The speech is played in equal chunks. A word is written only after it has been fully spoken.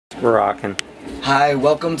We're rocking. Hi,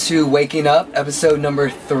 welcome to Waking Up, episode number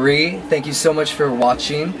 3. Thank you so much for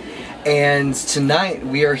watching. And tonight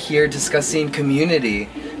we are here discussing community.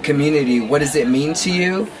 Community, what does it mean to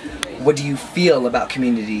you? What do you feel about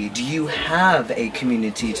community? Do you have a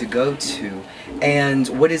community to go to? And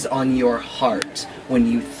what is on your heart when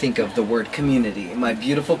you think of the word community? My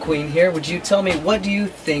beautiful queen here, would you tell me, what do you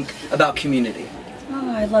think about community?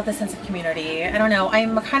 Oh, I love the sense of community. I don't know,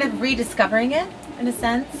 I'm kind of rediscovering it in a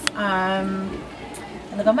sense. I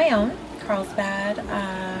live on my own, Carlsbad.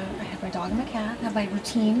 I have my dog and my cat. I have my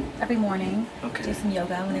routine every morning. Okay. Do some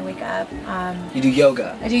yoga when I wake up. You do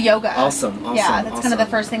yoga? I do yoga. Awesome, awesome. Yeah, that's awesome. kind of the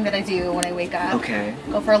first thing that I do when I wake up. Okay.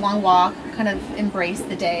 Go for a long walk, kind of embrace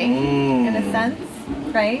the day in a sense,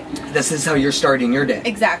 right? This is how you're starting your day.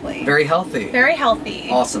 Exactly. Very healthy. Very healthy.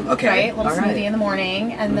 Awesome, okay. Right, a little All smoothie right. in the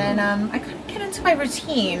morning, and then I kind of get into my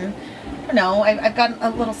routine. I don't know, I've gotten a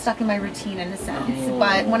little stuck in my routine in a sense,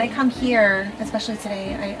 but when I come here, especially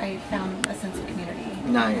today, I found a sense of community.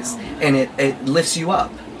 Nice. And it lifts you up.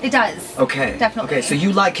 It does. Okay. Definitely. Okay, so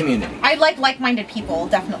you like community. I like like-minded people,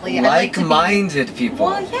 definitely. I like to be- Like-minded people.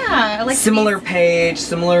 Well, yeah. I like similar to be, page,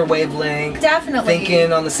 similar wavelength. Definitely.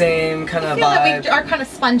 Thinking on the same kind I of feel vibe. that we are kind of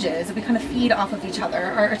sponges, that we kind of feed off of each other,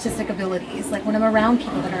 our artistic abilities. Like when I'm around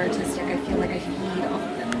people that are artistic, I feel like I feed off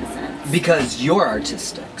of them in a sense. Because you're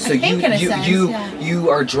artistic, so I think in a sense, yeah. you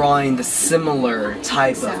are drawing the similar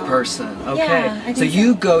type of so. person. Okay, Yeah, I so think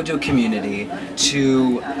you so. go to a community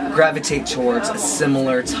to gravitate towards a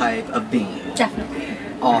similar type of being. Definitely.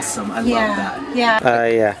 Awesome, I love that. Yeah.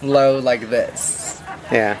 Yeah. Flow like this.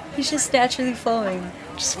 Yeah. He's just naturally flowing.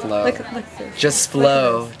 Just flow. Look at this. Just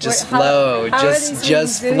flow. Just How- flow. how are Just these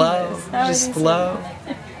just things doing flow. this? How are Just these flow.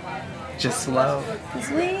 Just flow. 'Cause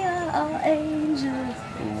we are all angels.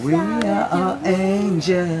 We are all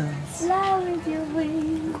angels. Fly with your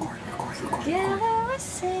wings. Together we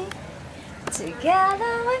sing.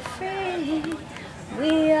 Together we're free.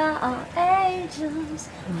 We are all angels.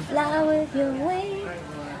 Fly with your wings.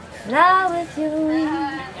 Fly with your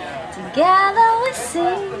wings. Together we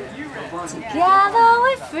sing. Together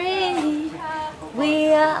we're free.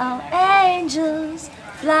 We are all angels.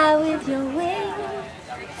 Fly with your wings.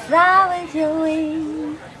 Fly with your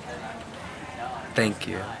wings. Thank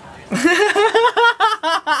you.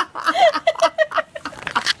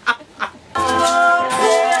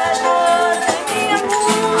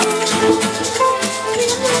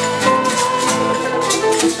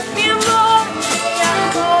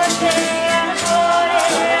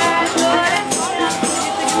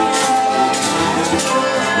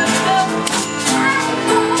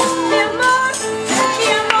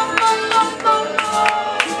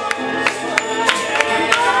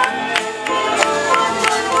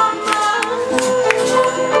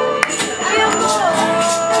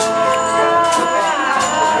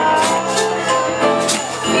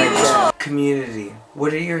 Community.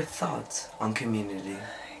 What are your thoughts on community?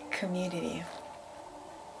 Community.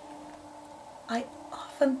 I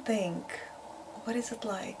often think, what is it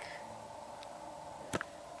like?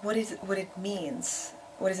 What it means?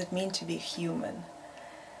 What does it mean to be human?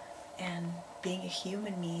 And being a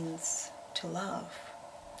human means to love,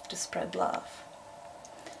 to spread love.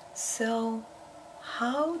 So,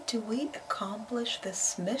 how do we accomplish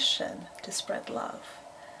this mission to spread love?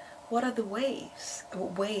 What are the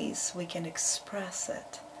ways we can express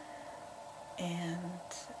it? And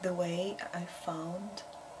the way I found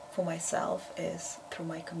for myself is through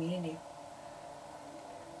my community.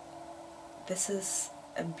 This is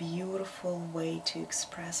a beautiful way to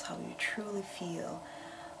express how you truly feel,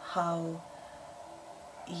 how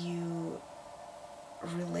you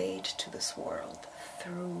relate to this world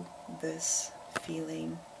through this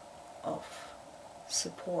feeling of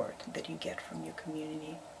support that you get from your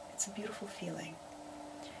community. It's a beautiful feeling,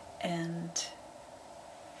 and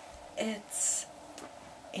it's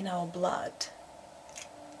in our blood.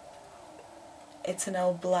 It's in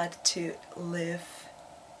our blood to live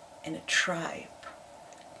in a tribe.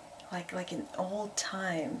 Like in old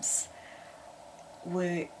times,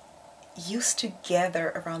 we used to gather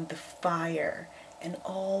around the fire, and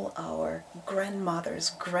all our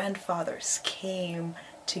grandmothers, grandfathers came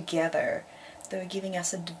together. They were giving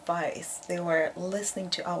us advice. They were listening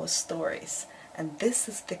to our stories. And this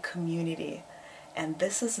is the community. And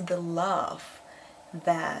this is the love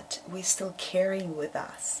that we're still carrying with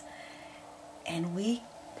us. And we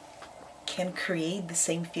can create the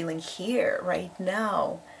same feeling here, right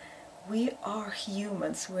now. We are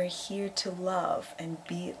humans. We're here to love and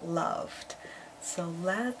be loved. So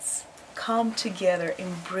let's come together,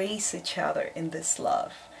 embrace each other in this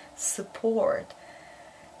love. Support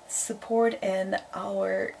in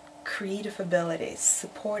our creative abilities,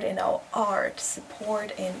 support in our art,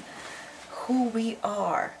 support in who we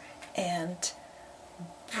are, and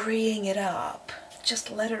bring it up.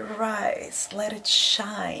 Just let it rise, let it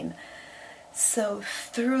shine. So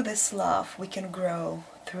through this love we can grow.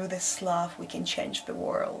 Through this love we can change the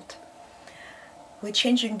world. We're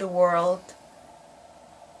changing the world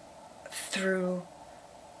through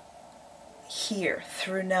here,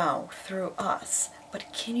 through now, through us.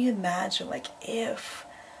 But can you imagine, like, if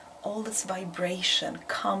all this vibration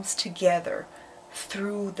comes together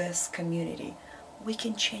through this community, we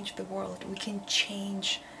can change the world, we can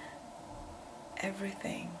change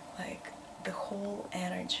everything. Like, the whole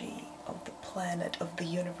energy of the planet, of the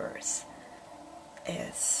universe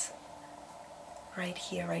is right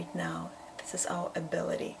here, right now. This is our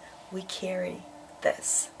ability. We carry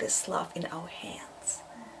this love in our hands.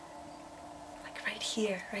 Like right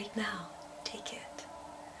here, right now. Take it.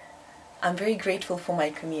 I'm very grateful for my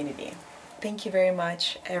community. Thank you very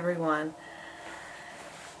much, everyone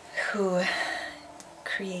who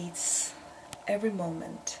creates every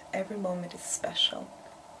moment. Every moment is special.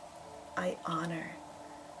 I honor,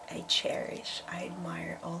 I cherish, I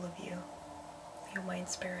admire all of you. You're my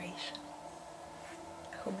inspiration.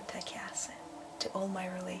 To all my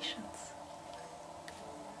relations.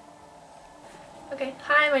 Okay,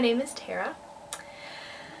 hi, my name is Tara.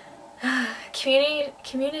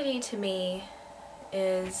 Community to me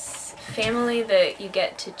is family that you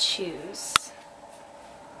get to choose,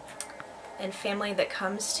 and family that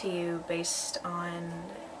comes to you based on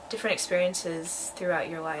different experiences throughout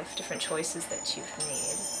your life, different choices that you've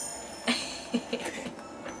made.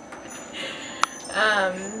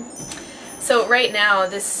 So right now,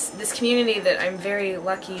 this community that I'm very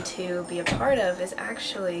lucky to be a part of is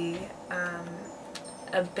actually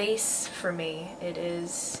a base for me. It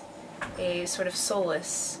is a sort of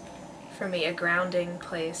solace for me, a grounding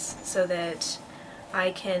place, so that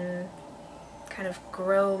I can kind of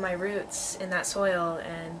grow my roots in that soil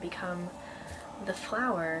and become the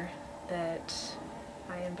flower that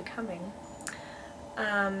I am becoming.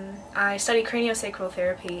 I study craniosacral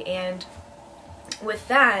therapy, and with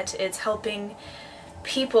that, it's helping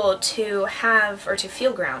people to have, or to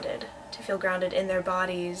feel grounded in their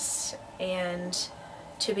bodies, and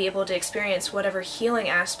to be able to experience whatever healing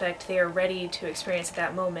aspect they are ready to experience at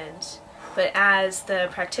that moment. But as the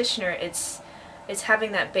practitioner, it's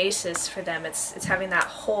having that basis for them, it's having that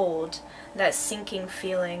hold, that sinking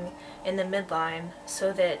feeling in the midline,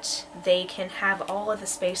 so that they can have all of the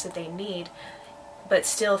space that they need, but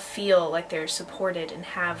still feel like they're supported and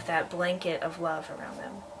have that blanket of love around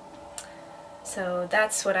them. So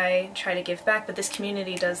that's what I try to give back, but this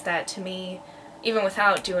community does that to me, even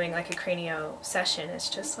without doing like a cranio session. It's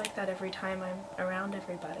just like that every time I'm around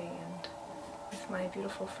everybody and with my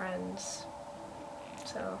beautiful friends.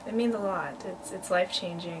 So it means a lot. It's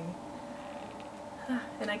life-changing,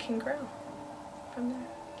 and I can grow from there.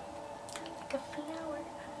 Like a flower.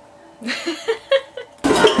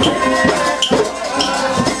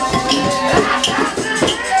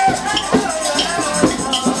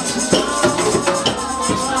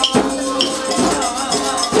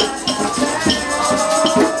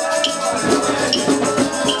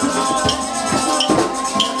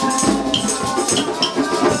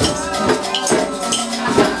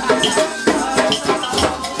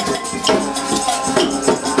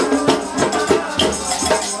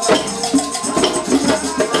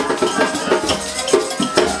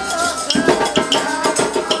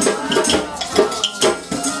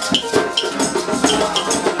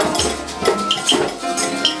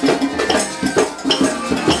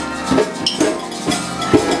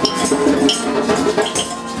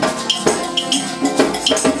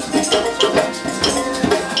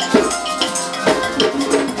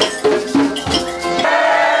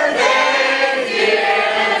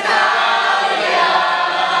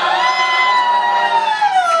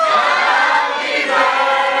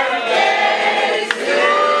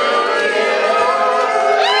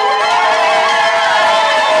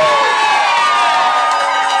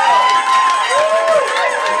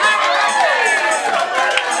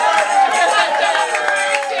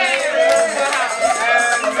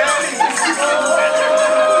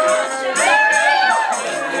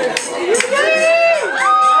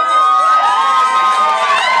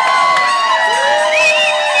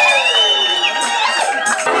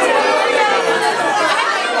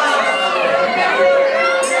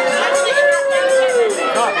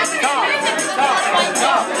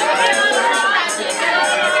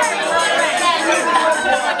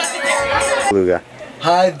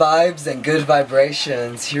 Hi vibes and good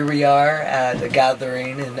vibrations. Here we are at a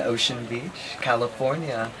gathering in Ocean Beach,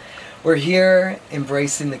 California, We're here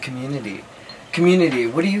embracing the community. Community,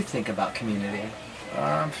 what do you think about community?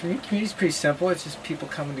 For me, community is pretty simple. It's just people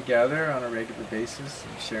coming together on a regular basis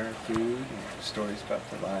and sharing food and stories about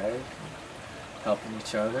their life, and helping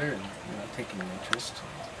each other, and taking an interest.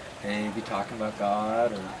 Maybe talking about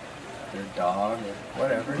God or their dog or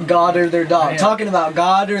whatever. God or their dog. Yeah. Talking about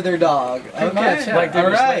God or their dog. Pretty much, yeah. Like they're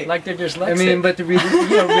just, like they're dyslexic. I mean, but they're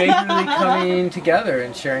regularly coming together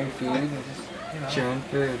and sharing food and just sharing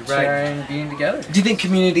food, right? Sharing, being together. Do you think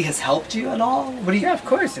community has helped you at all? What do you? Yeah, of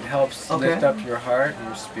course. It helps lift up your heart and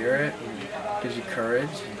your spirit, and gives you courage,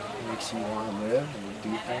 and makes you want to live and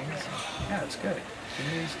do things. Yeah, it's good.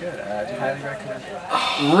 Community's good. I highly recommend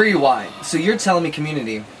it. Rewind. So you're telling me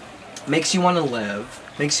community makes you want to live,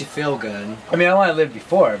 makes you feel good. I mean, I want to live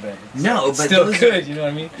before, but it's still good. You know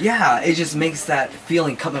what I mean? Yeah, it just makes that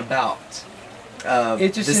feeling come about.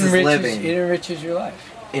 It just It enriches your life.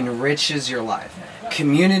 Enriches your life.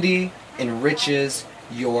 Community enriches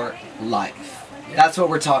your life. Yeah. That's what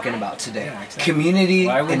we're talking about today. Yeah, exactly. Community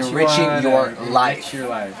enriching your life.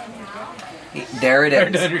 There it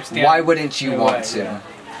is. Why wouldn't you want to? Yeah.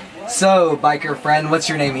 So, biker friend, what's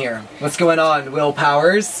your name here? What's going on, Will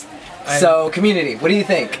Powers? So, community, what do you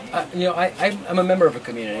think? I'm a member of a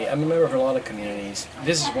community. I'm a member of a lot of communities.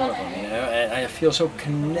 This is one of them, and I feel so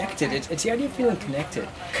connected. It's the idea of feeling connected.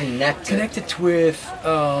 Connected with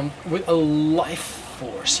a life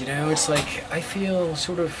force, It's like, I feel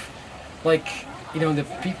sort of like, the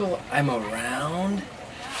people I'm around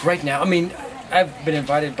right now. I mean, I've been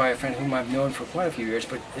invited by a friend whom I've known for quite a few years,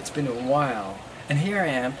 but it's been a while. And here I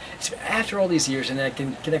am, after all these years, and I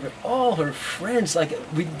can connect with all her friends, like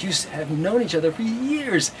we just have known each other for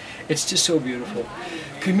years. It's just so beautiful.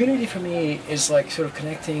 Community for me is like sort of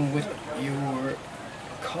connecting with your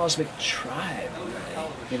cosmic tribe,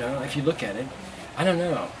 if you look at it. I don't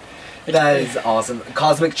know. That is awesome.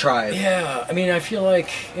 Cosmic tribe. Yeah, I mean, I feel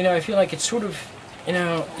like it's sort of,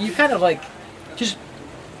 you kind of like, just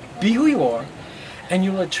be who you are, and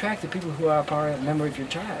you'll attract the people who are a member of your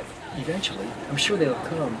tribe. Eventually, I'm sure they'll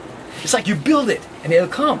come. It's like you build it, and they'll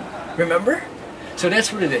come. Remember? So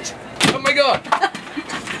that's what it is. Oh my God!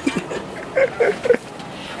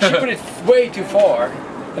 She put it way too far,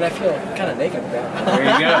 and I feel kind of naked about it. There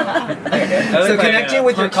you go. So connecting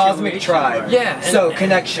with your cosmic tribe. Yeah. So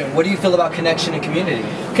connection. What do you feel about connection and community?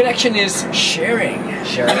 Connection is sharing.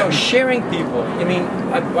 Sharing people. I mean,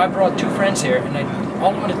 I brought two friends here, and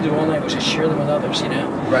all I wanted to do all night was just share them with others,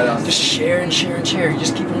 Right on. Just share and share and share. You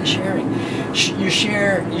just keep on sharing. You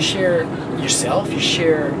share yourself. You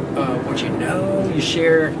share what you know. You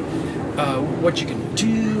share what you can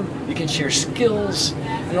do. You can share skills.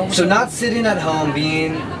 And so not sitting at home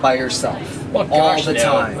being by yourself all the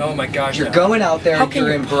time. Oh my gosh, you're going out there.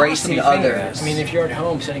 You're embracing others. I mean, if you're at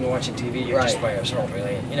home sitting and watching TV, you're just by yourself,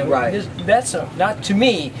 really. Right. That's not to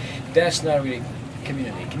me. That's not really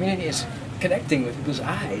community. Community is connecting with people's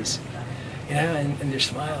eyes, and their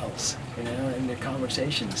smiles, and their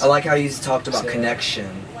conversations. I like how you talked about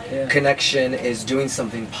connection. Yeah. Connection is doing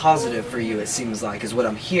something positive for you, it seems like, is what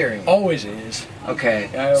I'm hearing. Always is. Okay,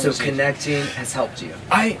 so connecting has helped you.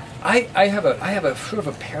 I have a sort of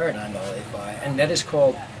a paradigm I live by, and that is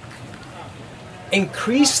called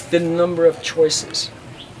increase the number of choices.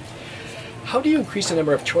 How do you increase the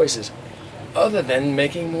number of choices other than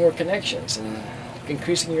making more connections and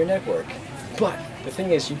increasing your network? But the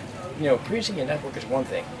thing is, increasing your network is one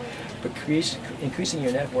thing, but increasing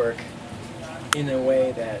your network in a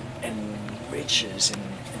way that enriches and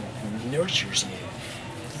nurtures you.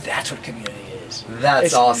 That's what community is.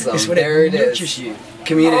 That's awesome. It's when there it nurtures is. You.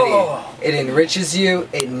 Community. Oh. It enriches you.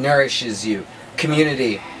 It nourishes you.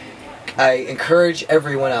 Community. I encourage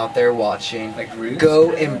everyone out there watching,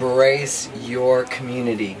 go embrace your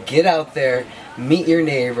community. Get out there, meet your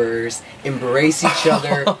neighbors, embrace each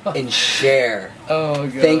other, and share. Oh,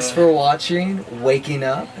 God. Thanks for watching, Waking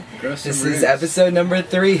Up. This is episode number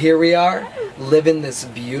 3. Here we are, living this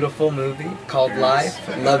beautiful movie called Life.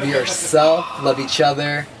 Love yourself, love each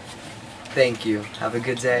other. Thank you. Have a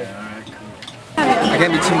good day. I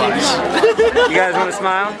can't be too much. You guys want to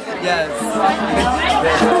smile? Yes.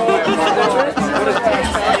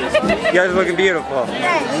 You guys are looking beautiful.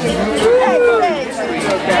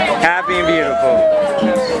 Happy and beautiful.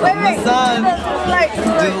 In the sun. Do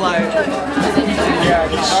the light.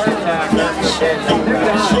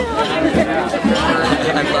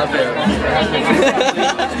 I love it.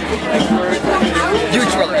 You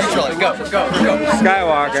twirl it. Go.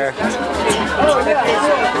 Skywalker.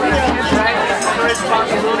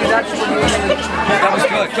 That was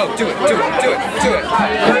good. Go, do it.